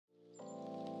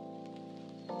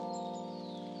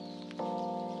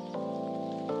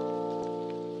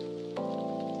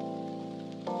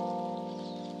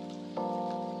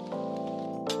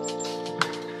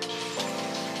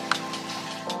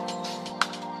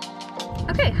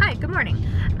Okay, hi, good morning.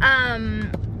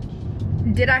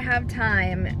 Did I have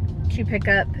time to pick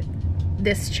up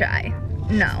this chai?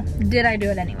 No. Did I do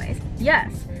it anyways?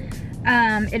 Yes.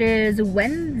 It is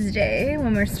Wednesday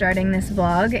when we're starting this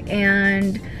vlog,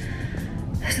 and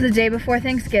this is the day before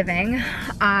Thanksgiving.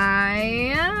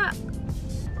 I'm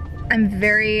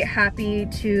very happy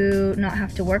to not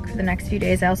have to work for the next few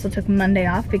days. I also took Monday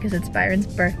off because it's Byron's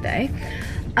birthday.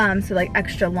 So like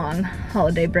extra long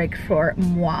holiday break for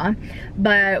moi.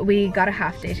 But we got a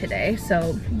half day today,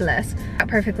 so bless.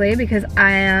 Perfectly, because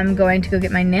I am going to go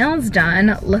get my nails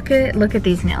done. Look at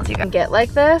these nails. You can get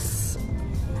like this,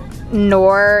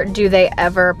 nor do they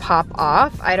ever pop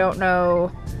off. I don't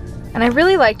know. And I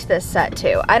really liked this set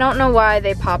too. I don't know why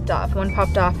they popped off. One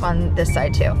popped off on this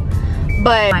side too.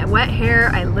 But my wet hair,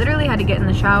 I literally had to get in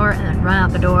the shower and then run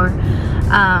out the door.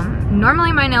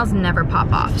 Normally my nails never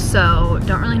pop off, so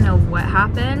don't really know what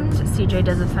happened. CJ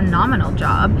does a phenomenal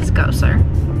job. Let's go, sir.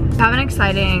 I have an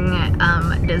exciting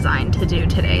design to do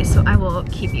today, so I will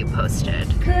keep you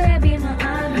posted.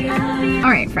 All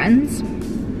right, friends.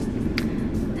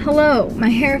 Hello, my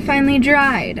hair finally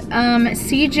dried.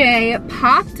 CJ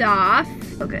popped off.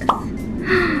 Focus.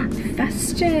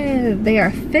 Festive. They are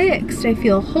fixed. I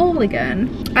feel whole again.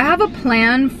 I have a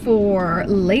plan for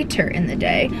later in the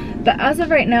day, but as of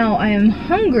right now, I am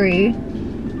hungry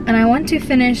and I want to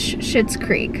finish Schitt's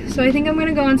Creek. So I think I'm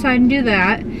gonna go inside and do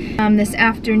that. This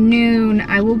afternoon,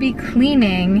 I will be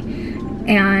cleaning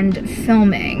and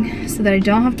filming so that I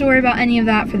don't have to worry about any of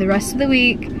that for the rest of the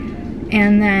week.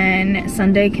 And then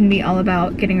Sunday can be all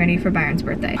about getting ready for Byron's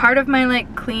birthday. Part of my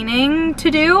like cleaning to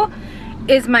do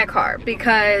is my car,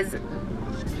 because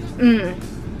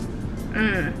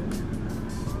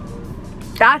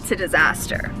that's a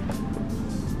disaster.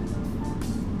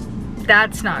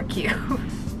 That's not cute.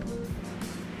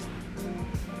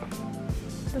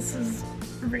 This is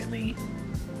really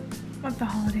what the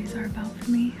holidays are about for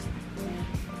me.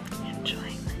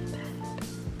 Enjoying my bed.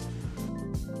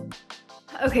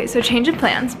 Okay, so change of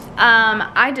plans.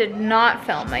 I did not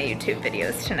film my YouTube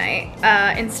videos tonight.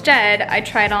 Instead, I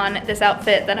tried on this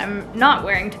outfit that I'm not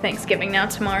wearing to Thanksgiving now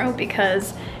tomorrow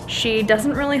because she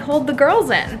doesn't really hold the girls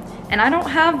in. And I don't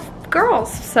have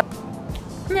girls, so.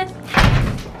 Yeah.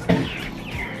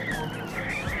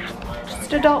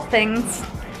 Just adult things.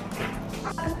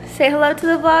 Say hello to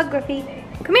the vlog, Griffy.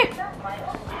 Come here.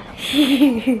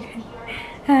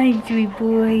 Hi, sweet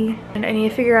boy. And I need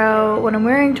to figure out what I'm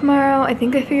wearing tomorrow. I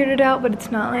think I figured it out, but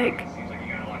it's not like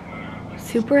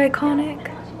super iconic.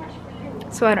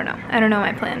 So I don't know. I don't know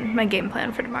my game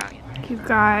plan for tomorrow. You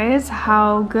guys,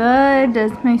 how good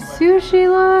does my sushi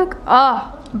look?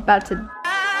 Oh, I'm about to.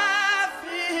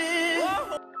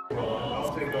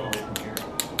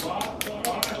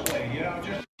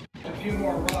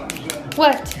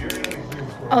 What?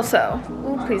 Also,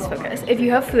 ooh, please focus. If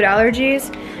you have food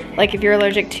allergies, like if you're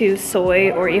allergic to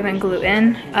soy or even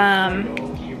gluten,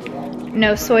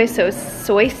 no soy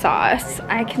sauce,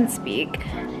 I can speak.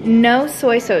 No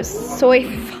soy sauce,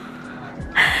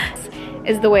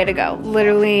 is the way to go.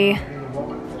 Literally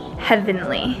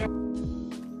heavenly.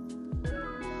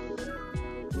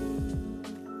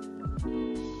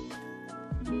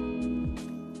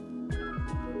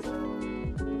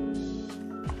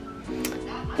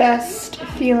 Best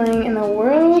feeling in the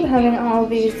world, having all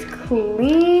these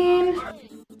clean.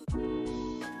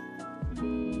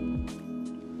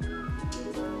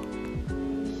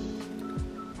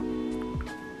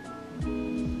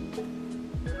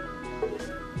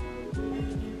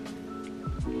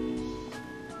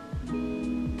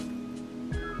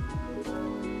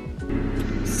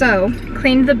 So,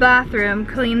 cleaned the bathroom,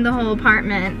 cleaned the whole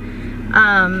apartment,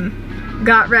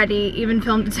 got ready, even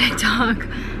filmed a TikTok.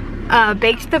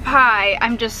 Baked the pie.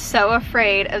 I'm just so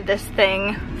afraid of this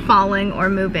thing falling or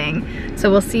moving. So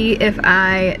we'll see if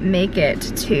I make it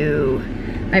to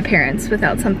my parents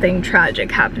without something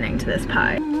tragic happening to this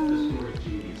pie.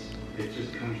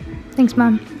 Thanks,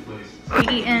 Mom.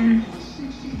 Eating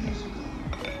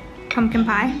pumpkin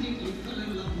pie.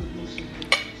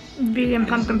 Vegan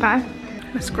pumpkin pie.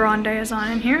 Miss Grande is on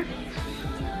in here.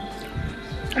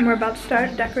 And we're about to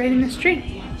start decorating this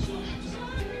tree.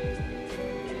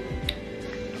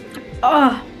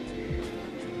 Oh,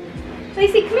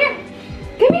 Lacey, come here.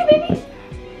 Come here, baby.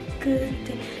 Good.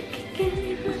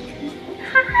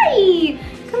 Hi.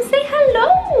 Come say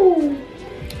hello.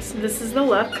 So this is the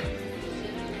look.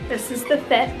 This is the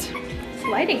fit. This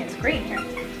lighting is great here.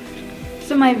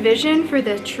 So my vision for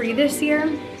the tree this year,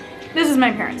 this is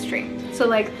my parents' tree. So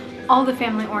like all the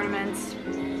family ornaments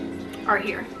are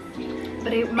here.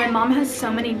 But my mom has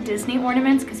so many Disney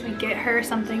ornaments because we get her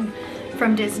something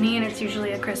from Disney, and it's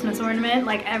usually a Christmas ornament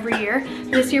like every year.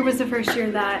 This year was the first year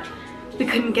that we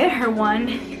couldn't get her one,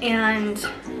 and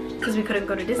because we couldn't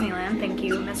go to Disneyland, thank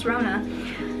you Miss Rona.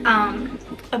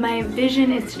 But my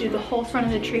vision is to do the whole front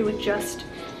of the tree with just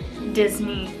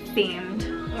Disney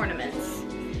themed ornaments,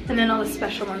 and then all the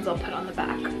special ones I'll put on the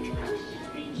back.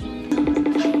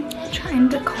 I'm trying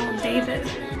to call David.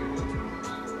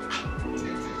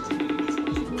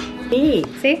 Hey.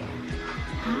 See?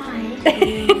 Hi.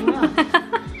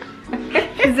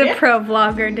 He's a pro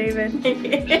vlogger, David.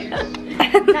 Yeah,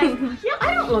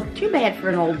 I don't look too bad for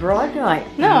an old broad, do I?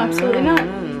 No, absolutely not.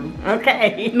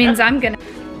 Okay. It means I'm gonna.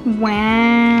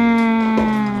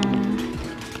 Wow.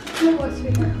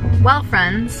 Well,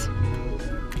 friends,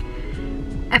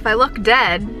 if I look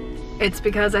dead, it's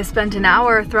because I spent an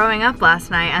hour throwing up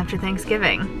last night after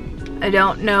Thanksgiving. I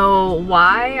don't know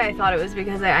why. I thought it was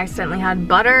because I accidentally had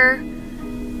butter,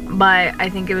 but I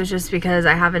think it was just because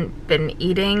I haven't been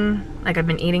eating. Like, I've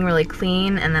been eating really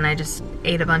clean, and then I just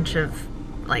ate a bunch of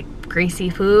like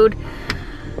greasy food.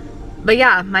 But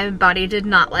yeah, my body did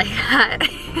not like that.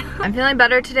 I'm feeling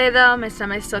better today though. My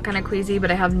stomach's still kind of queasy, but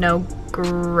I have no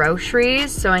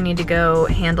groceries, so I need to go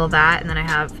handle that, and then I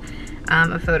have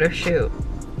a photo shoot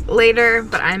later.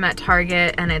 But I'm at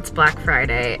Target and it's Black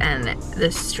Friday and the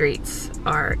streets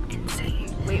are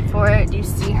insane. Wait for it. Do you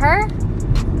see her?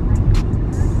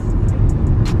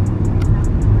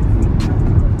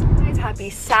 Happy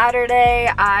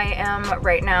Saturday. I am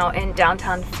right now in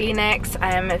downtown Phoenix.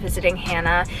 I am visiting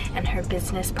Hannah and her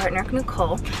business partner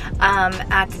Nicole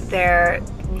at their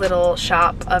little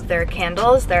shop of their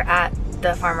candles. They're at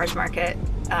the farmer's market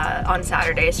on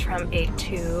Saturdays from 8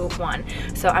 to 1.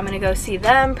 So I'm gonna go see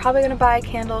them, probably gonna buy a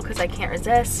candle because I can't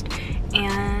resist.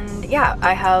 And yeah,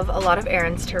 I have a lot of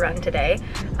errands to run today.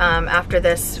 After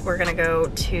this, we're gonna go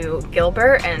to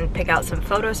Gilbert and pick out some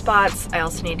photo spots. I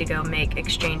also need to go make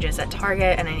exchanges at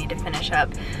Target, and I need to finish up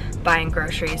buying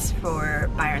groceries for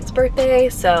Byron's birthday.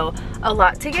 So a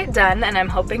lot to get done, and I'm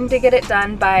hoping to get it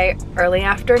done by early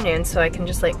afternoon so I can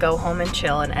just like go home and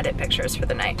chill and edit pictures for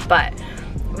the night. But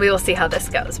we will see how this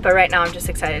goes. But right now I'm just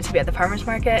excited to be at the farmer's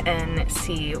market and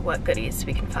see what goodies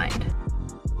we can find.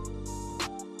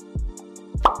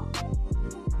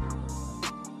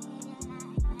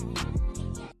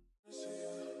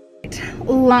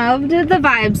 Loved the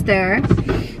vibes there.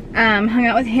 Hung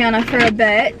out with Hannah for a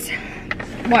bit.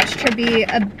 Watched her be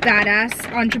a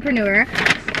badass entrepreneur.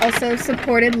 Also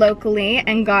supported locally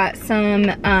and got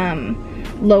some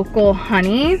local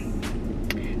honey.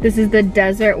 This is the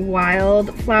Desert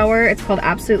Wildflower. It's called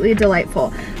Absolutely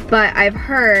Delightful. But I've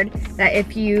heard that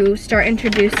if you start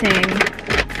introducing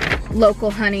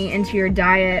local honey into your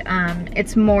diet,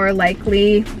 it's more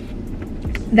likely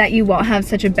that you won't have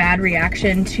such a bad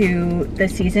reaction to the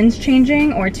seasons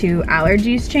changing or to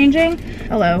allergies changing.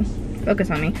 Hello,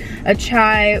 focus on me. A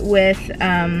chai with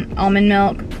almond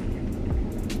milk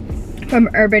from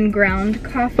Urban Ground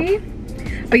Coffee.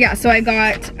 But yeah, so I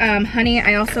got honey.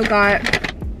 I also got,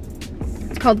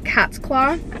 it's called Cat's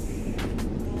Claw.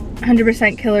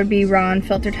 100% Killer Bee Raw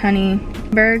Unfiltered Honey.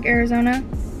 Berg, Arizona.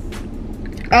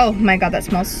 Oh my God, that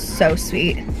smells so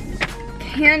sweet.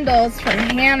 Candles from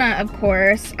Hannah, of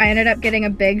course. I ended up getting a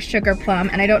big sugar plum,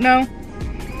 and I don't know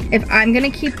if I'm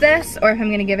gonna keep this or if I'm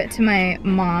gonna give it to my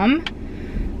mom,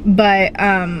 but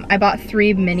I bought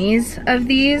 3 minis of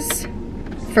these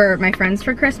for my friends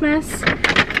for Christmas,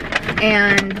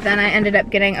 and then I ended up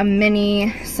getting a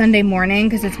mini Sunday morning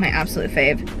because it's my absolute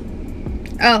fave.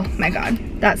 Oh my God,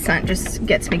 that scent just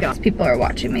gets me going. People are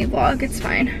watching me vlog, it's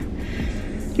fine.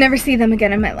 Never see them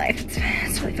again in my life.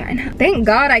 It's really fine. Thank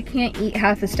God I can't eat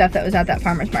half the stuff that was at that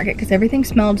farmer's market because everything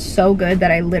smelled so good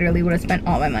that I literally would have spent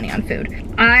all my money on food.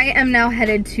 I am now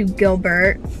headed to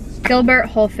Gilbert,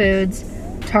 Whole Foods,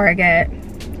 Target,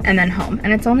 and then home.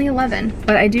 And it's only 11,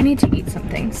 but I do need to eat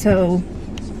something. So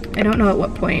I don't know at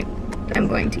what point I'm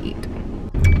going to eat.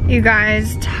 You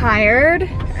guys, tired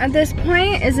at this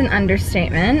point is an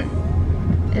understatement.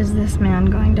 Is this man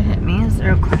going to hit me? Is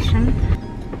there a question?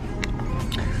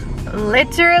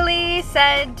 Literally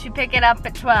said to pick it up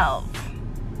at 12.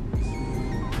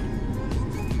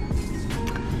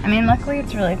 I mean, luckily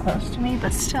it's really close to me,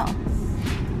 but still.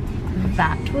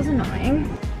 That was annoying.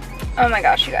 Oh my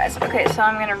gosh, you guys. Okay, so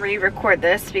I'm gonna re-record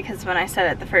this because when I said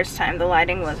it the first time, the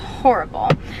lighting was horrible.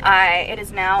 It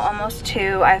is now almost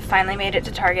 2. I finally made it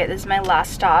to Target. This is my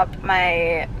last stop.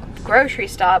 My grocery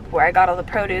stop where I got all the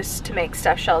produce to make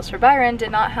stuffed shells for Byron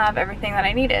did not have everything that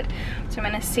I needed. So I'm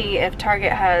gonna see if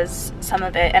Target has some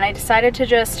of it. And I decided to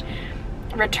just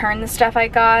return the stuff I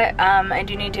got. I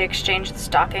do need to exchange the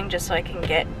stocking just so I can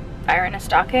get Byron a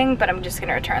stocking, but I'm just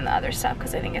gonna return the other stuff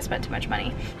because I think I spent too much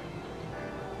money.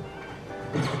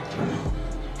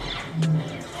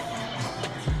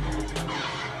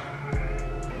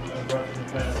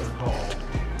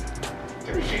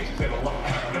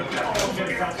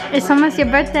 It's almost your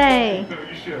birthday.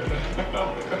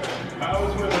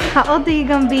 How old are you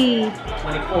gonna be?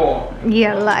 24.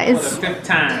 Yeah, lies. For the 5th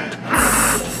time.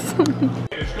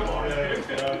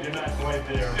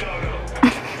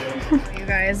 You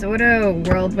guys, what a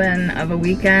whirlwind of a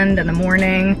weekend and a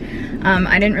morning.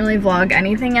 I didn't really vlog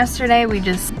anything yesterday. We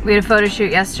had a photo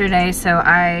shoot yesterday, so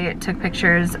I took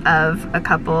pictures of a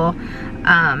couple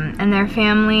and their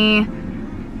family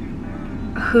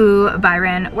who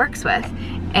Byron works with.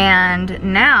 And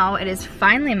now it is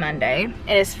finally Monday.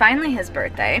 It is finally his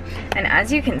birthday. And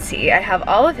as you can see, I have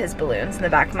all of his balloons in the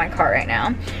back of my car right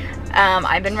now.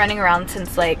 I've been running around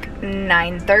since like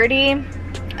 9:30.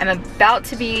 I'm about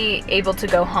to be able to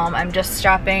go home. I'm just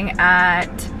stopping at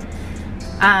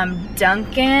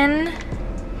Dunkin'.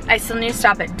 I still need to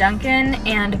stop at Dunkin'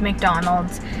 and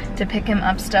McDonald's to pick him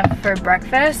up stuff for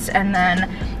breakfast, and then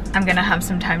I'm gonna have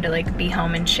some time to like be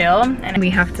home and chill. And we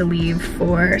have to leave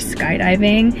for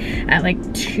skydiving at like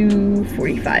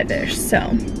 2:45-ish, so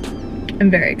I'm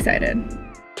very excited.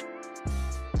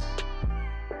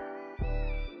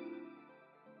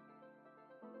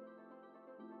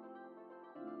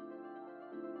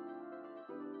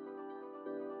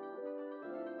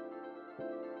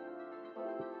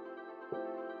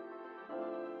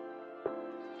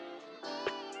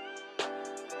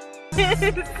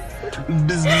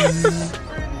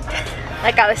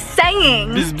 Like I was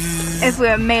saying, if we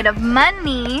were made of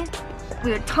money,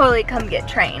 we would totally come get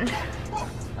trained.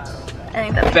 I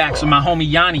think that's Facts with my homie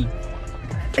Yanni.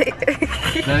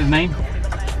 Is that his name?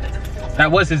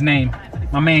 That was his name.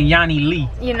 My man Yanni Lee.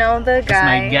 You know the guy.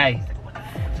 That's my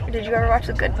guy. Did you ever watch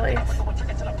The Good Place?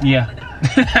 Yeah.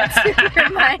 That's who you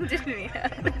reminded me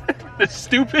of. The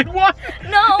stupid one?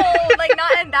 No, like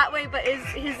not in that way, but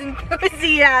his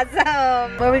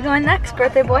enthusiasm. Where are we going next,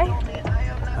 birthday boy?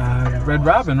 Red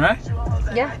Robin, right?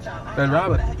 Yeah. Red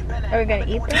Robin. Are we gonna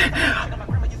eat there?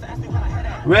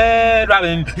 Red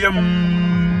Robin.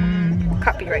 Yum.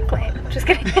 Copyright claim. Just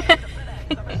kidding.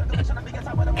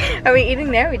 Are we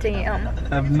eating there or are we taking it home?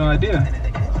 I have no idea.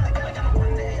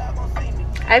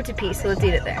 I have to pee, so let's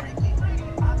eat it there.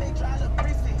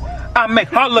 I make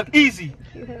hard look easy.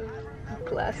 You have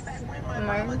glass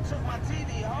marks.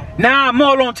 Now I'm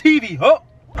all on TV. Oh,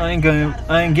 I ain't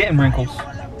getting wrinkles.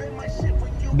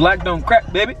 Black don't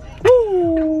crack, baby.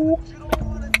 Woo.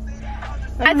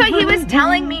 I thought he was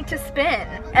telling me to spin,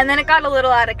 and then it got a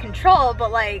little out of control,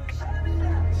 but like,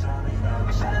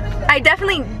 I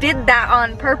definitely did that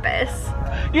on purpose.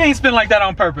 You ain't spin like that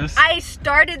on purpose. I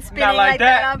started spinning like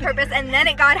that on purpose, and then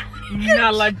it got out of control.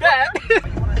 Not like that.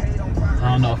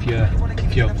 I don't know if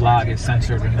your vlog is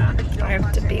censored or not. I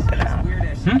have to beep it out.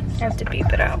 I have to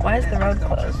beep it out. Why is the road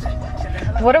closed?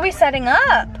 What are we setting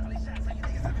up?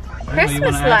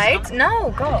 Christmas lights?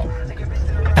 No, go.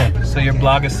 So your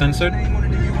blog is censored?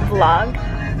 Vlog?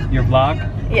 Your vlog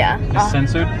Yeah. is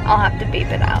censored? I'll have to beep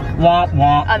it out. Womp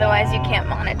womp. Otherwise, you can't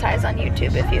monetize on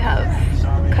YouTube if you have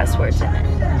cuss words in it.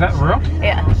 Is that real?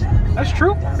 Yeah. That's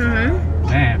true? Mm-hmm.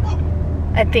 Damn.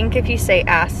 I think if you say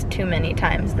ass too many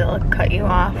times, they'll cut you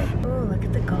off. Ooh, look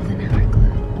at the golden hour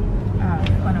club. Oh,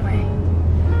 it went away.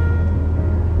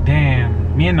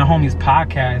 Damn. Me and the homies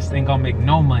podcast ain't gonna make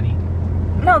no money.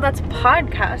 No, that's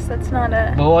podcast. That's not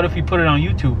a... But what if you put it on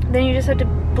YouTube? Then you just have to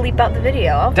bleep out the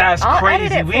video. That's I'll crazy.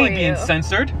 edit it We for ain't being you.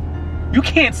 censored. You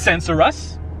can't censor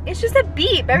us. It's just a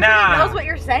beep. Everybody knows what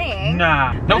you're saying.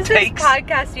 Nah. No What's takes. this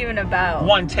podcast even about?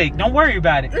 One take. Don't worry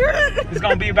about it. It's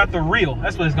gonna be about the real.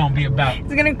 That's what it's gonna be about.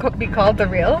 It's gonna be called The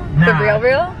Real? Nah. The Real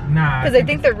Real? Nah. Because I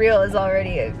think The Real is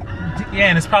already a... Yeah,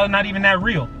 and it's probably not even that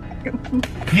real.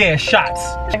 Yeah, shots.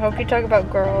 I hope you talk about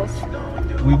girls.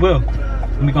 We will.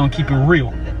 We're gonna keep it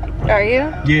real. Are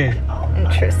you? Yeah.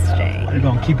 Interesting. We're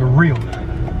gonna keep it real.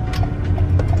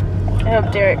 I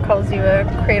hope Derek calls you a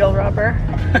cradle robber.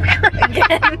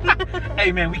 Again.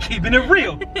 Hey man, we keeping it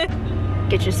real.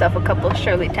 Get yourself a couple of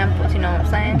Shirley Temples, you know what I'm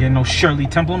saying? Getting no Shirley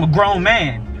Temple. I'm a grown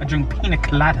man. I drink pina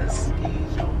coladas.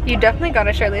 You definitely got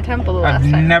a Shirley Temple the last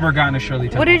I've time. never gotten a Shirley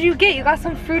Temple. What did you get? You got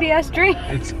some fruity ass drink.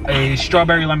 It's a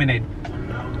strawberry lemonade.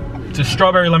 It's a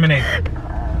strawberry lemonade.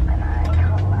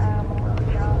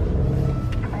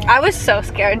 I was so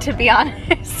scared, to be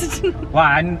honest. Wow,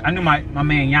 I knew my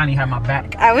man Yanni had my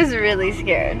back. I was really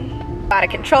scared. Out of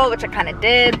control, which I kind of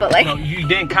did, but like... No, you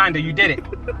didn't kinda, you did it.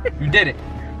 You did it.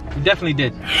 You definitely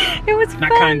did. It was Not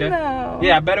fun, kinda. though.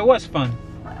 Yeah, I bet it was fun.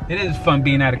 It is fun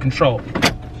being out of control.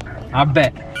 I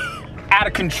bet. Out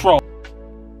of control.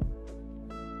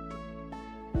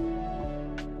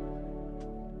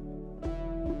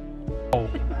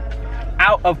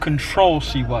 Out of control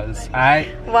she was, alright?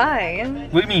 Why?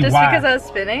 What do you mean, Just why? because I was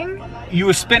spinning? You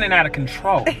were spinning out of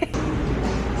control.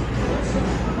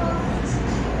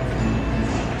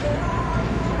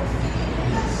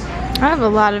 I have a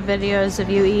lot of videos of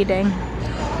you eating.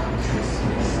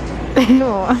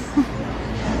 Ew.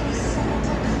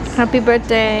 Happy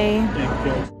birthday.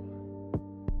 Thank you.